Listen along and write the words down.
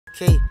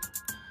Okay.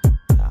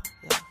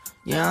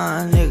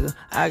 Young nigga,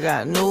 I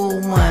got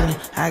new money,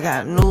 I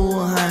got new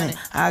honey,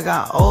 I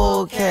got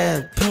old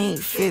cash, pink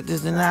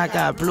 50s, and I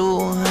got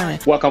blue honey.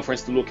 Welcome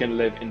friends to Look and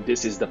Live, and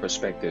this is the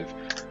perspective.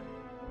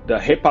 The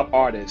hip-hop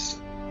artist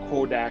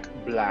Kodak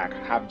Black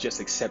have just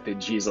accepted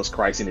Jesus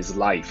Christ in his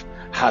life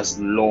as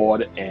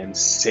Lord and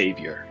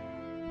Savior.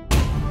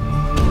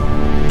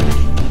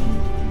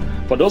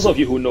 For those of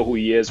you who know who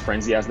he is,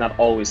 friends, he has not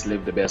always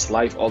lived the best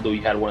life, although he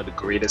had one of the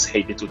greatest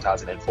hate in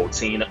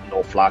 2014,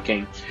 no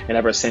flocking, and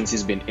ever since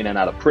he's been in and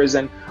out of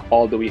prison,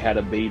 although he had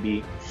a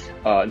baby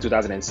in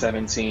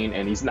 2017,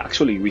 and he's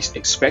actually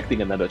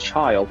expecting another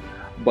child.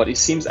 But it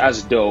seems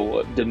as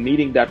though the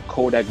meeting that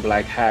Kodak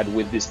Black had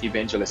with this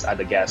evangelist at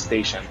the gas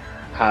station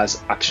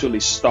has actually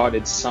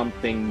started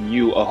something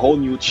new, a whole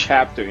new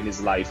chapter in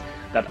his life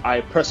that I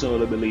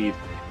personally believe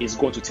is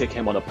going to take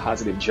him on a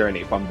positive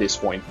journey from this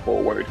point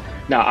forward.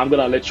 Now, I'm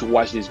gonna let you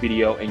watch this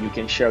video, and you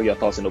can share your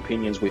thoughts and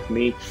opinions with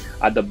me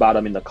at the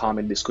bottom in the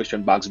comment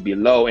description box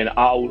below, and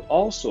I'll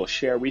also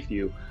share with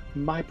you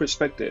my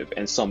perspective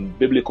and some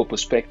biblical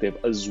perspective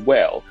as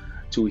well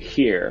to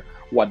hear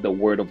what the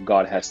Word of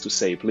God has to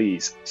say.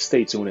 Please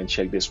stay tuned and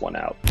check this one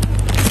out.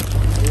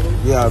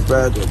 Yeah,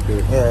 brother.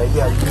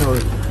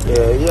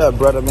 Yeah,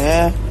 brother,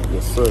 man.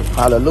 Yes, sir.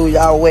 Hallelujah,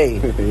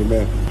 Yahweh.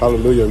 Amen.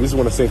 Hallelujah. We just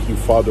want to thank you,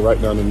 Father, right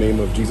now in the name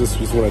of Jesus.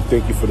 We just want to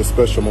thank you for the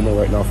special moment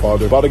right now,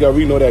 Father. Father God,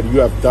 we know that you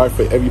have died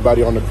for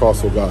everybody on the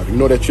cross, oh God. We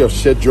know that you have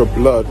shed your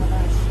blood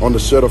on the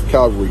shed of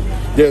Calvary.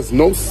 There's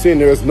no sin,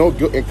 there is no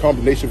guilt and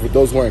condemnation for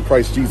those who are in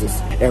Christ Jesus.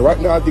 And right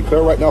now, I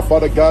declare right now,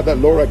 Father God, that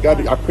Lord,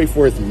 God, I pray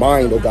for his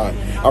mind, oh God.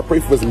 I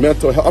pray for his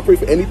mental health. I pray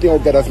for anything, oh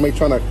God, that's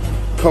trying to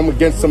come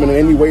against him in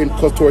any way and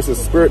close towards his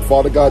spirit,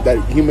 Father God,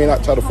 that he may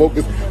not try to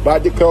focus. But I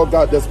declare, oh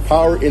God, there's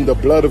power in the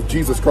blood of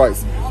Jesus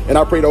Christ. And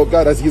I pray, oh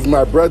God, as he's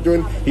my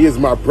brethren, he is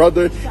my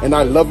brother, and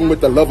I love him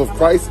with the love of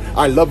Christ.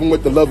 I love him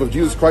with the love of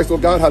Jesus Christ, oh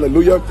God,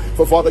 hallelujah.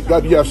 For Father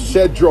God, you have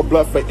shed your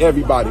blood for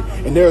everybody,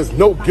 and there is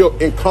no guilt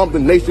and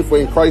condemnation for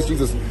in Christ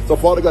Jesus. So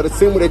Father God, the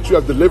same way that you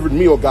have delivered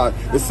me, oh God,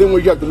 the same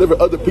way you have delivered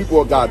other people,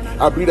 oh God,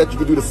 I believe that you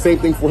can do the same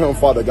thing for him,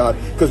 Father God,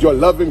 because your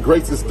love and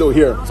grace is still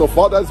here. So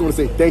Father, I just want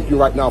to say thank you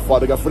right now,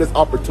 Father God, for this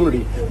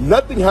opportunity.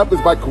 Nothing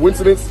happens by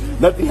coincidence,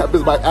 nothing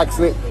happens by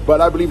accident, but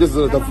I believe this is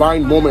a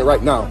divine moment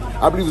right now.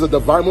 I believe it's a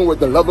divine moment where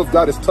the love of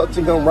God is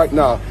touching him right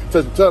now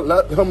to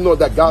let him know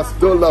that God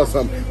still loves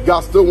him.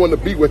 God still wants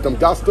to be with him.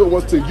 God still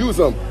wants to use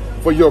him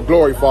for your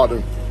glory,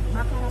 Father.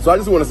 So I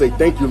just want to say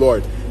thank you,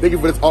 Lord. Thank you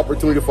for this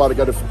opportunity, Father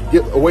God, to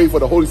get away for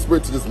the Holy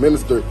Spirit to just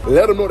minister.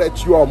 Let him know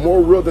that you are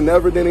more real than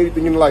ever than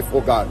anything in life,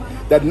 oh God.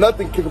 That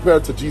nothing can compare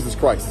to Jesus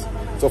Christ.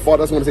 So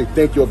Father, I just want to say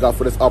thank you, oh God,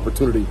 for this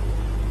opportunity.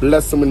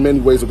 Bless him in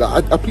many ways, oh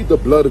God. I plead the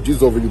blood of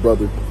Jesus over you,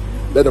 brother.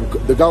 That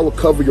the God will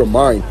cover your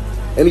mind.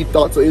 Any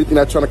thoughts or anything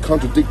that's trying to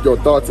contradict your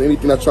thoughts,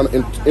 anything that's trying to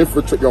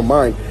infiltrate your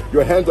mind,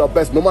 your hands are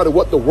best. No matter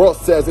what the world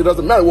says, it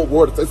doesn't matter what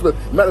word it says, it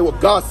doesn't matter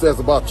what God says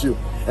about you.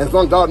 And as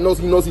long as God knows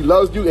he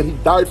loves you, and he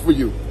died for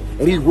you.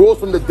 And he rose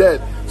from the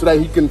dead so that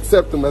he can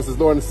accept him as his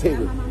Lord and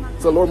Savior.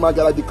 So Lord, my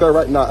God, I declare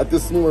right now, at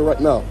this moment right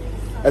now,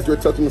 as you're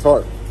touching his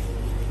heart,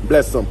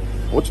 bless him.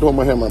 I want you to hold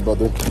my hand, my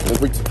brother, and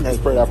please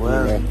pray after me,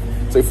 man.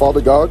 Say,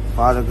 Father God.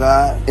 Father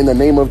God. In the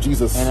name of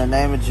Jesus. In the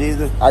name of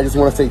Jesus. I just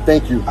want to say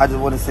thank you. I just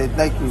want to say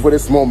thank you. For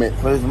this moment.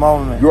 For this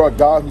moment. You are a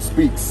God who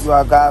speaks. You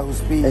are a God who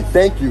speaks. And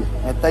thank you.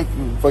 And thank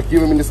you. For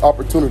giving me this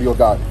opportunity, oh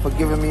God. For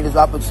giving me this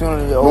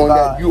opportunity, oh knowing God.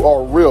 Knowing that you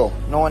are real.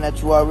 Knowing that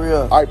you are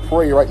real. I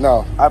pray right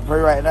now. I pray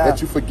right now.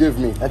 That you forgive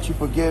me. That you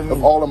forgive me.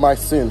 Of all of my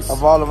sins.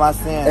 Of all of my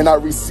sins. And I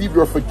receive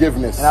your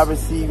forgiveness. And I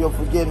receive your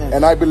forgiveness.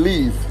 And I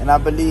believe. And I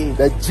believe.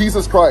 That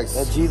Jesus Christ.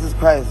 That Jesus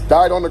Christ.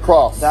 Died on the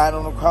cross. Died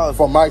on the cross.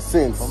 For my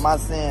sins. For my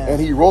sins. And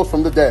he rose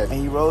from the dead.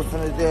 And he rose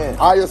from the dead.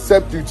 I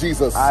accept you,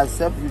 Jesus. I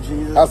accept you,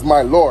 Jesus. As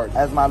my Lord.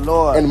 As my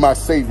Lord. And my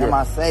Savior. And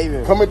my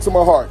Savior. Come into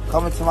my heart.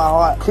 Come into my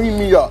heart. Clean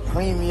me up.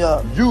 Clean me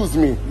up. Use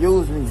me.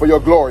 Use me. For your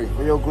glory.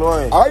 For your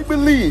glory. I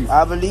believe.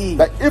 I believe.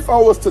 That if I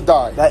was to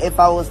die. That if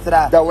I was to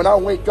die. That when I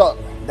wake up.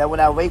 That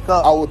when I wake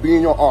up, I will be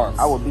in your arms.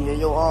 I will be in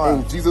your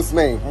arms. In Jesus'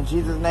 name. In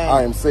Jesus' name.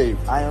 I am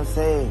saved. I am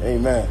saved.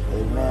 Amen.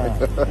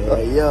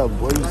 Amen. yeah,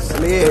 boy, you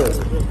slid.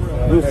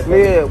 You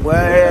slid, boy.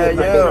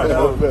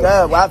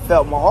 Yeah. I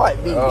felt my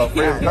heart beat. Oh,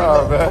 praise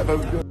God,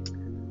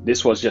 man.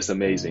 This was just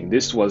amazing.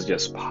 This was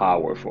just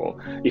powerful.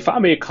 If I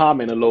may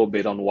comment a little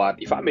bit on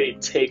if I may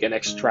take and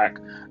extract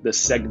the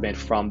segment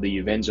from the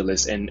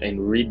evangelist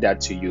and read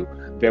that to you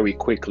very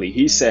quickly.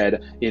 He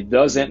said, it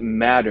doesn't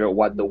matter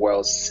what the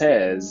world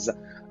says.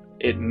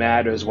 It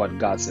matters what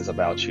God says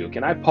about you.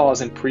 Can I pause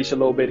and preach a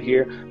little bit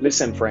here?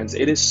 Listen, friends,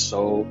 it is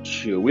so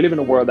true. We live in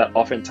a world that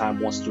oftentimes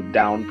wants to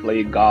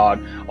downplay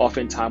God,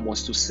 oftentimes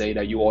wants to say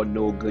that you are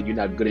no good, you're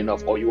not good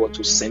enough, or you are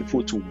too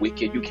sinful, too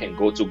wicked, you can't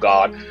go to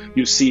God.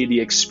 You see, the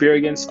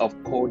experience of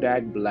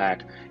Kodak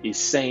Black is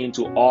saying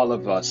to all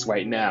of us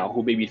right now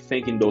who may be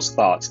thinking those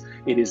thoughts,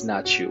 it is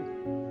not you.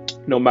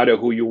 No matter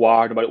who you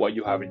are, no matter what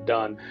you have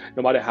done,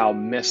 no matter how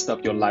messed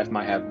up your life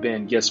might have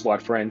been, guess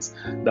what, friends?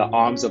 The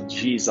arms of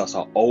Jesus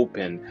are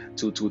open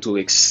to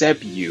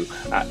accept you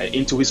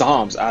into his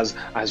arms as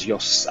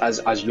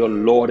your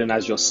Lord and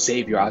as your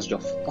Savior, as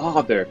your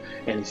Father,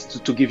 and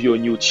to give you a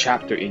new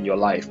chapter in your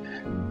life.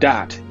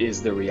 That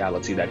is the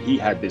reality that he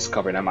had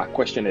discovered. And my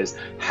question is,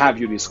 have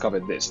you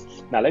discovered this?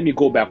 Now, let me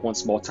go back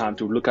once more time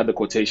to look at the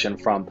quotation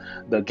from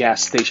the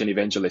gas station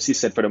evangelist. He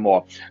said,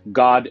 furthermore,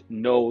 God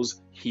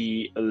knows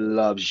he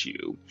loves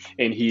you,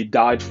 and he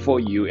died for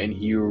you, and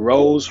he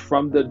rose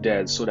from the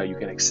dead so that you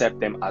can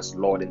accept him as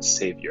Lord and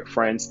Savior.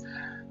 Friends,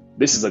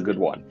 this is a good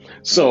one.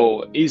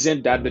 So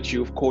isn't that the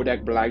truth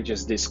Kodak Black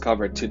just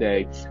discovered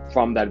today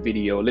from that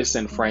video?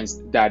 Listen,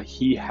 friends, that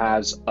he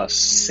has a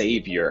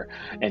Savior,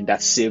 and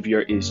that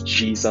Savior is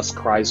Jesus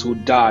Christ, who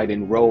died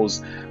and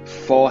rose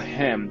for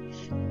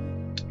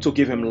him to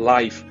give him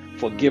life,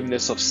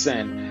 forgiveness of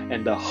sin,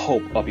 and the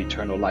hope of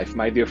eternal life.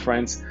 My dear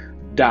friends,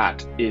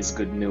 that is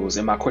good news.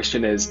 And my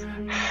question is,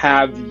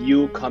 have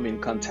you come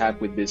in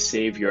contact with this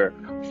Savior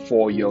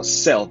for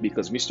yourself?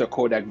 Because Mr.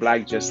 Kodak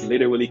Black just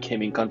literally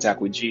came in contact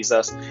with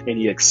Jesus, and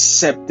he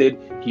accepted,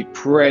 he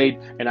prayed,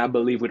 and I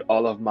believe with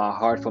all of my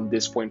heart from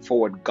this point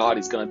forward, God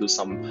is going to do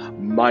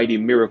some mighty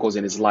miracles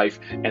in his life,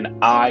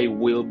 and I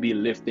will be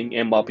lifting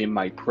him up in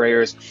my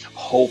prayers,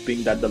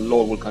 hoping that the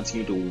Lord will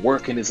continue to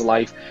work in his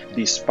life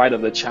despite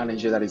of the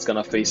challenges that he's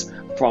going to face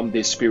from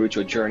this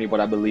spiritual journey.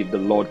 But I believe the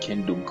Lord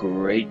can do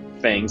great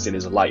things in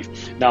his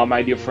life. Now,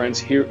 my dear friends,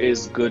 here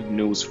is good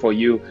news for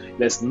you.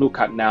 Let's look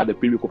at now the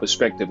biblical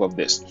perspective of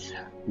this.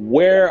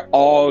 Where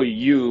are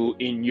you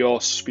in your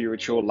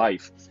spiritual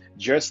life?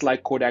 Just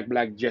like Kodak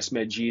Black just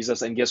met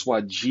Jesus, and guess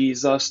what?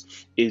 Jesus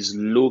is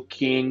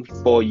looking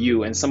for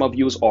you. And some of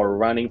you are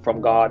running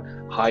from God,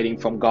 hiding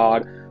from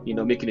God,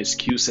 making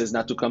excuses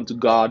not to come to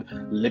God,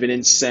 living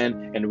in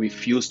sin, and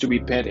refuse to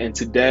repent. And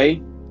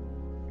today,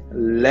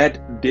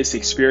 let this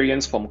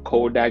experience from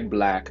Kodak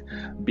Black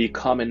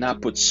become an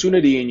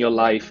opportunity in your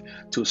life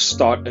to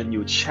start a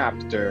new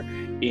chapter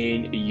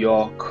in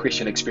your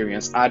Christian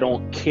experience. I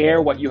don't care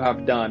what you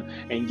have done,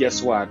 and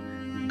guess what?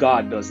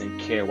 God doesn't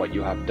care what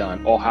you have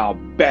done or how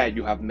bad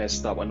you have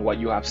messed up and what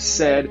you have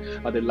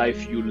said or the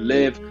life you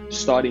live.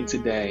 Starting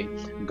today,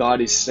 God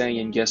is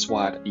saying, guess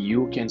what?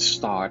 You can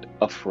start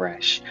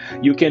afresh.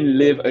 You can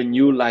live a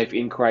new life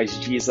in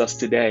Christ Jesus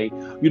today.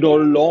 You no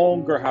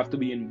longer have to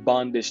be in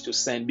bondage to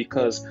sin,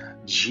 because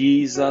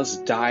Jesus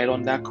died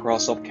on that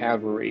cross of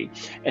Calvary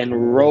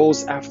and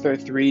rose after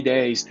 3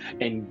 days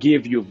and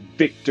give you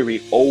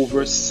victory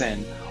over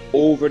sin,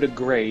 over the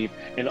grave,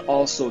 and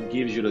also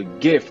gives you the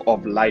gift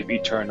of life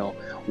eternal.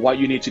 What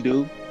you need to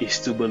do is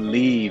to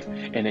believe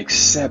and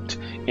accept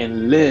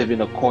and live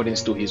in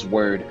accordance to his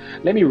word.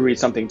 Let me read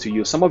something to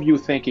you. Some of you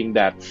thinking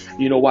that,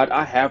 you know what,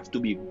 I have to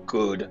be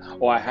good,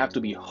 or I have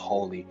to be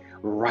holy,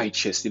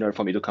 righteous in order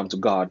for me to come to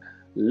God.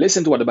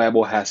 Listen to what the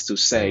Bible has to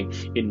say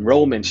in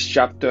Romans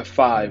chapter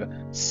 5,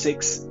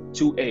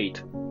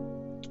 6-8.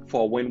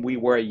 For when we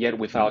were yet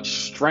without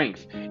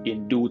strength,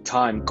 in due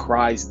time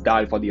Christ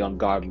died for the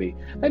ungodly.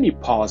 Let me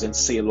pause and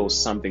say a little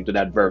something to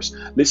that verse.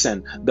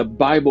 Listen, the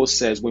Bible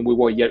says when we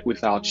were yet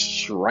without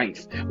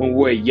strength, when we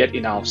were yet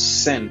in our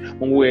sin,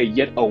 when we were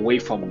yet away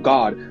from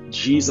God,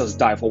 Jesus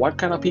died for what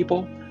kind of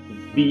people?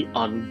 The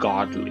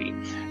ungodly.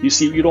 You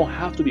see, you don't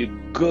have to be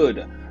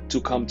good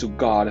to come to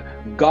God.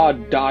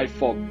 God died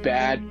for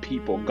bad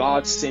people.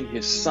 God sent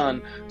his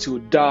son to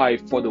die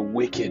for the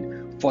wicked,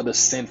 for the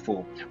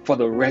sinful, for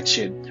the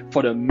wretched,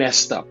 for the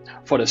messed up,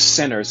 for the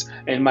sinners.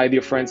 And my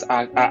dear friends,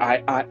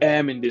 I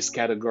am in this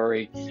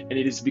category, and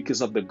it is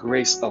because of the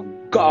grace of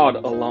God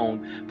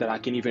alone that I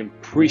can even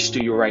preach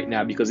to you right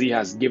now, because he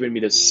has given me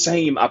the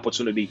same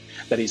opportunity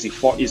that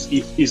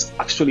is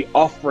actually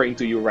offering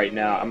to you right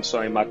now. I'm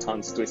sorry, my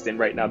tongue's twisting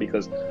right now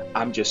because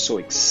I'm just so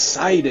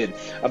excited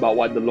about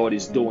what the Lord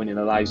is doing in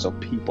the lives of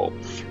people,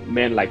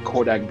 men like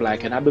Kodak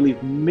Black, and I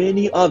believe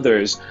many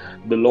others.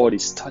 The Lord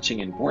is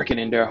touching and working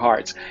in their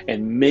hearts,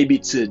 and maybe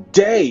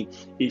today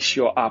is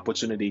your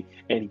opportunity.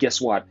 And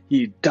guess what?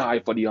 He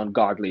died for the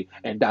ungodly,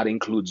 and that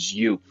includes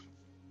you.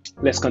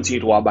 Let's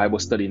continue to our Bible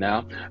study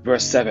now.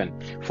 Verse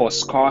 7. For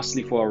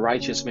scarcely for a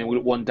righteous man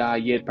will one die,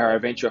 yet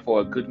peradventure for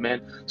a good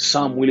man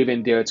some will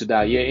even dare to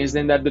die. Yeah,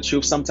 isn't that the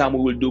truth? Sometimes we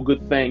will do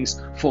good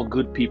things for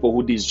good people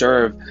who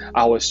deserve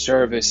our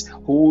service,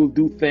 who will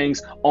do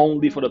things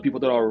only for the people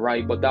that are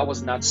right. But that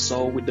was not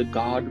so with the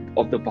God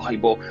of the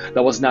Bible.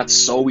 That was not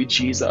so with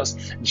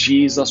Jesus.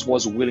 Jesus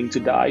was willing to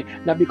die,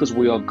 not because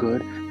we are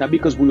good, not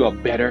because we are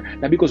better,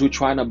 not because we're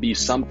trying to be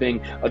something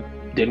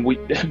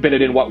better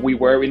than what we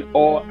were. In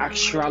all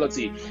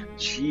actuality,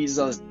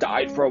 Jesus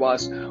died for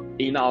us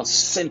in our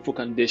sinful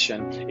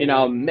condition, in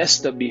our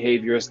messed up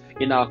behaviors,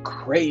 in our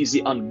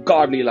crazy,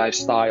 ungodly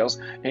lifestyles,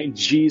 and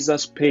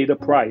Jesus paid a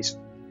price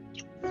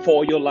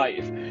for your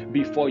life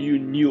before you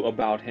knew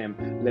about him.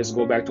 Let's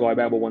go back to our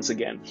Bible once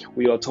again.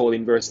 We are told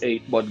in verse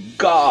 8, but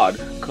God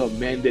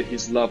commended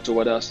his love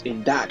toward us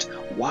in that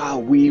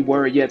while we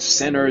were yet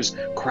sinners,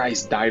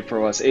 Christ died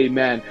for us.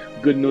 Amen.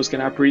 Good news.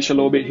 Can I preach a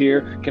little bit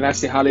here? Can I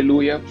say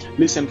hallelujah?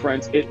 Listen,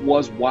 friends, it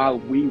was while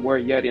we were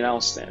yet in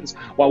our sins,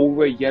 while we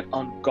were yet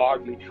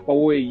ungodly, while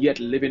we were yet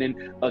living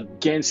in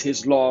against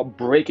his law,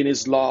 breaking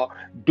his law,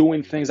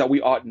 doing things that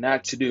we ought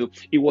not to do.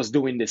 It was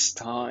during this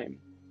time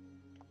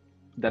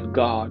that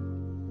God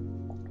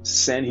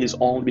sent his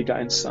own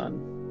begotten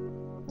Son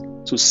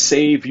to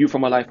save you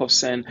from a life of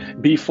sin.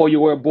 Before you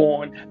were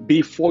born,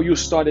 before you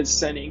started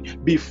sinning,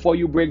 before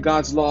you break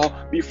God's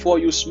law, before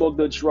you smoked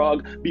the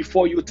drug,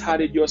 before you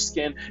tatted your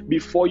skin,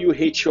 before you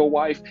hate your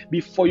wife,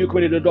 before you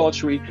committed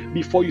adultery,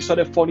 before you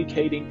started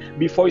fornicating,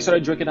 before you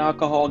started drinking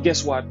alcohol,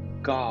 guess what?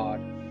 God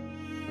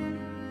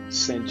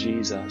sent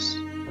Jesus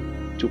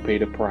to pay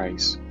the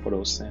price for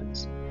those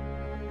sins.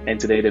 And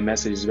today the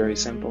message is very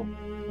simple.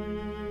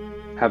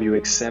 Have you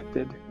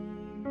accepted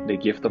the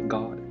gift of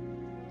God,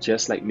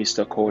 just like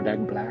Mr. Kodak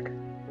Black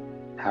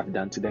have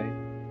done today?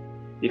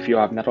 If you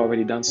have not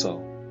already done so,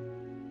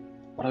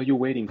 what are you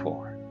waiting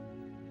for?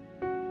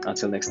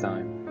 Until next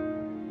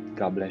time,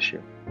 God bless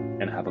you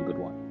and have a good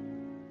one.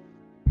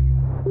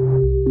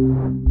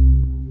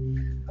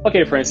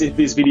 Okay, friends, if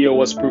this video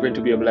was proven to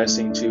be a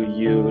blessing to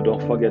you,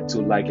 don't forget to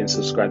like and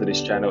subscribe to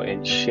this channel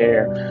and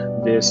share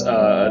this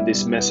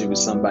message with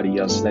somebody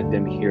else. Let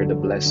them hear the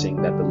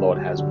blessing that the Lord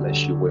has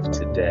blessed you with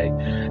today.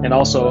 And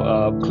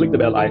also click the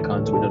bell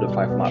icon to be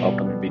notified for my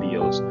upcoming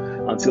videos.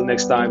 Until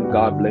next time,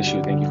 God bless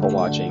you. Thank you for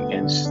watching,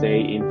 and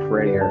stay in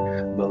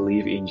prayer,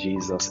 believe in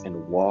Jesus,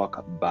 and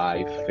walk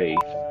by faith.